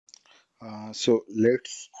So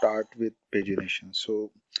let's start with pagination.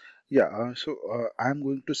 I'm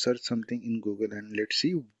going to search something in Google and let's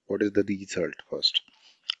see what is the result first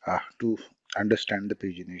to understand the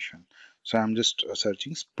pagination. So I'm just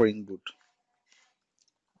searching Spring Boot.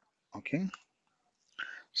 Okay.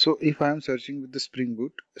 So if I'm searching with the Spring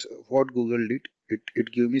Boot, what Google did,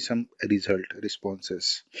 it gave me some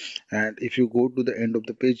responses. And if you go to the end of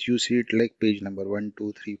the page, you see it like page number 1,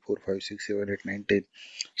 2, 3, 4, 5, 6, 7, 8, 9, 10.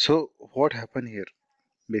 So what happened here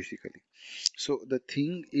basically? So the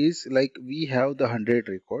thing is like we have the 100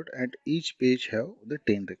 record and each page have the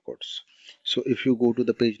 10 records. So if you go to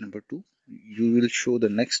the page number 2, you will show the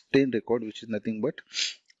next 10 record, which is nothing but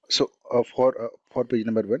for page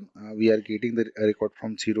number 1, we are getting the record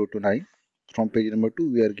from 0 to 9. From page number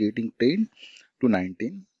 2, we are getting 10 to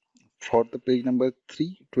 19. For the page number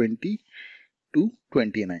 3, 20 to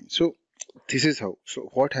 29. So this is how. So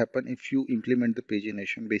what happen if you implement the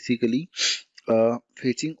pagination? Basically,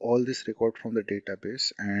 fetching all this record from the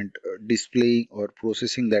database and displaying or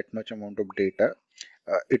processing that much amount of data,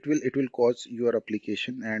 it will cause your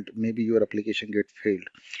application, and maybe your application get failed.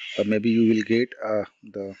 Maybe you will get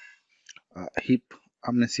the heap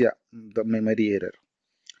amnesia, the memory error.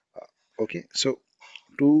 Okay, so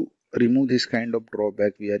to remove this kind of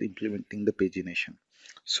drawback, we are implementing the pagination.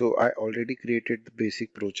 So I already created the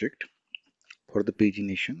basic project for the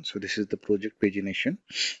pagination. So this is the project pagination,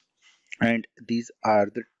 and these are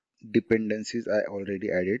the dependencies I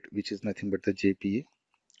already added, which is nothing but the JPA,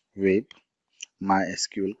 web,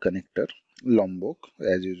 MySQL connector, Lombok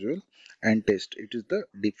as usual, and test. It is the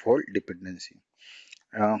default dependency.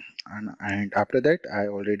 Uh, and after that, I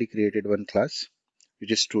already created one class,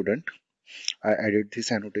 which is student. I added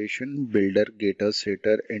this annotation: builder, getter,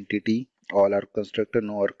 setter, entity, all are constructor,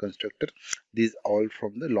 no are constructor. These all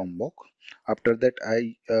from the Lombok. After that,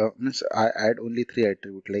 I add only three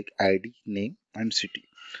attributes like ID, name, and city.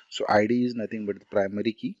 So ID is nothing but the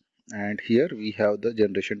primary key, and here we have the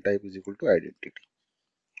generation type is equal to identity.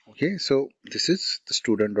 Okay, so this is the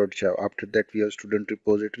student.java. After that, we have student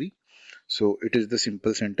repository. So it is the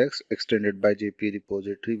simple syntax extended by JP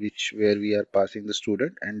repository, which where we are passing the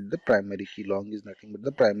student, and the primary key long is nothing but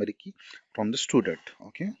the primary key from the student.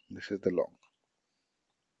 Okay, this is the long.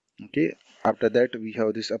 Okay, after that we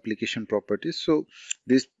have this application properties. So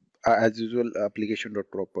this as usual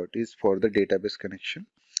application.properties for the database connection.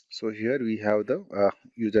 So here we have the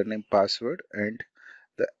username, password, and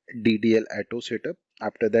the DDL auto setup.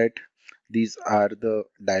 After that, these are the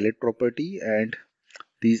dilate property, and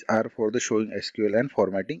these are for the showing SQL and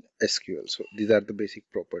formatting SQL. So these are the basic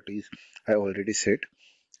properties I already said.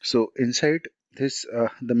 So inside this,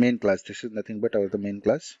 the main class, this is nothing but the main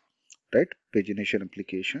class, right? Pagination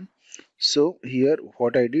application. So here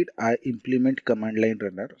what I did, I implement command line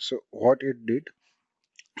runner. So what it did,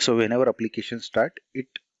 so whenever application start, it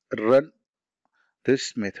run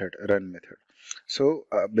this method, run method. So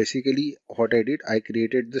basically what I did, I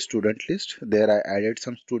created the student list. There I added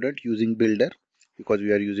some student using builder because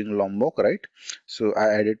we are using Lombok, right? So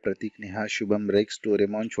I added Pratik, Neha, Shubham, Rex,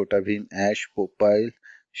 Doraemon, Chota Bheem, Ash, Popeye,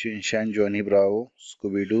 Shinshan, Johnny Bravo,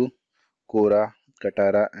 Scooby-Doo, Cora,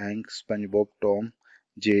 Katara, Hank, SpongeBob, Tom,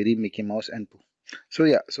 Jerry, Mickey Mouse, and Pooh. So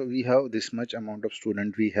yeah, so we have this much amount of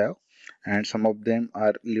student we have, and some of them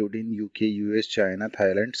are lived in UK, US, China,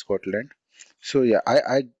 Thailand, Scotland. So yeah,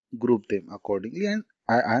 I group them accordingly, and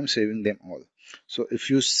I am saving them all. So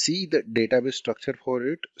if you see the database structure for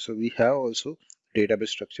it, so we have also database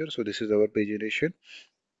structure. So this is our pagination.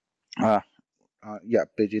 Uh,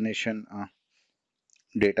 pagination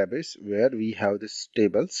database where we have this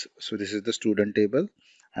tables. So this is the student table.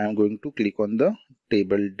 I am going to click on the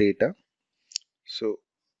table data. So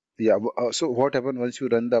yeah, so what happens once you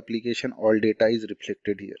run the application, all data is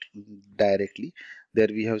reflected here directly. There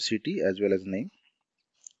we have city as well as name,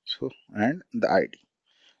 so and the ID.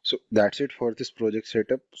 So that's it for this project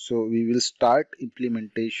setup. So we will start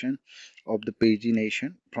implementation of the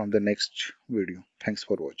pagination from the next video. Thanks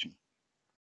for watching.